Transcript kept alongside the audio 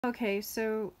Okay,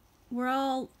 so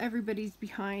everybody's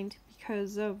behind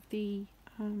because of the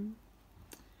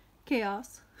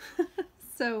chaos.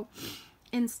 So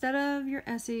instead of your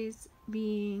essays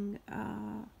being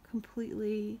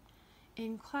completely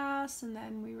in class and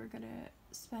then we were going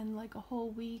to spend like a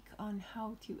whole week on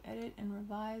how to edit and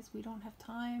revise, we don't have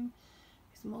time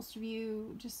because most of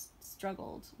you just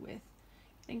struggled with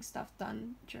getting stuff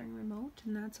done during remote,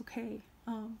 and that's okay.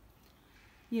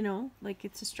 You know, like,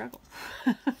 it's a struggle.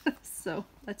 So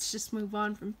let's just move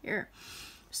on from here.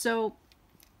 So,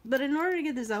 but in order to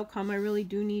get this outcome, I really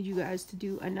do need you guys to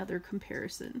do another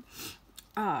comparison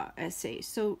essay.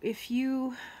 So if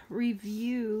you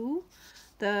review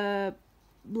the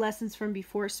lessons from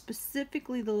before,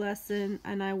 specifically the lesson,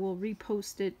 and I will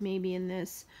repost it maybe in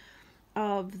this,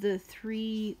 of the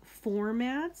 3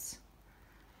 formats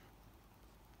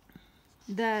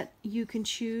that you can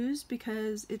choose,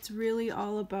 because it's really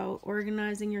all about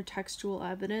organizing your textual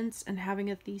evidence and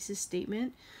having a thesis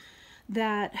statement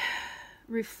that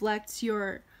reflects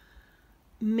your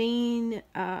main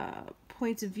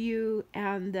points of view,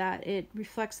 and that it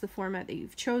reflects the format that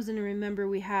you've chosen. And remember,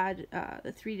 we had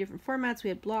the 3 different formats. We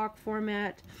had block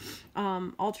format,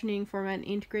 alternating format, and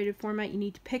integrated format. You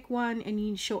need to pick one and you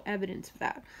need to show evidence of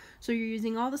that. So you're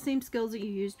using all the same skills that you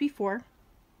used before.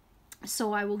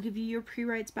 So I will give you your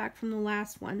pre-writes back from the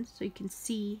last one so you can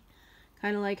see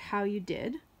kind of like how you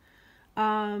did.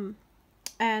 And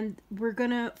we're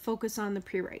gonna focus on the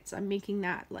pre-writes. I'm making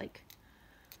that like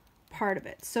part of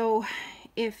it. So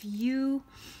if you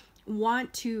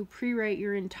want to pre-write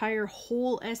your entire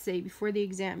whole essay before the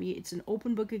exam, it's an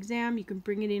open book exam, you can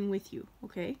bring it in with you,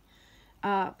 okay?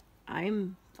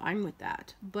 I'm fine with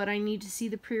that, but I need to see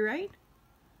the pre-write.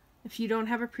 If you don't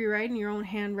have a pre-write in your own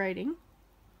handwriting,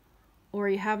 or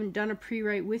you haven't done a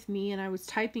pre-write with me and I was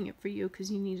typing it for you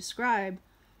because you need a scribe,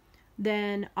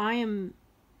 then I am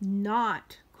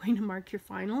not going to mark your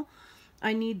final.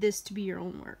 I need this to be your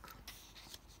own work.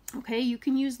 Okay, you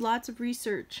can use lots of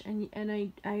research, and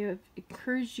I have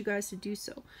encouraged you guys to do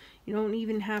so. You don't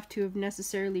even have to have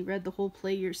necessarily read the whole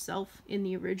play yourself in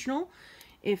the original.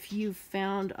 If you've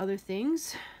found other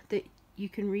things that you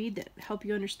can read that help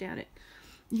you understand it.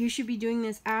 You should be doing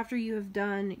this after you have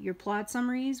done your plot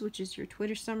summaries, which is your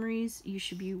Twitter summaries. You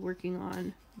should be working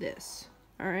on this,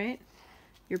 all right?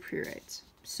 Your pre-writes.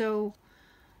 So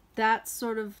that's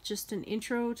sort of just an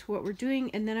intro to what we're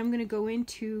doing, and then I'm going to go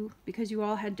into, because you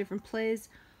all had different plays,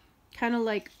 kind of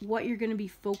like what you're going to be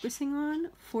focusing on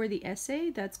for the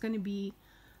essay. That's going to be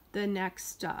the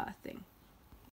next thing.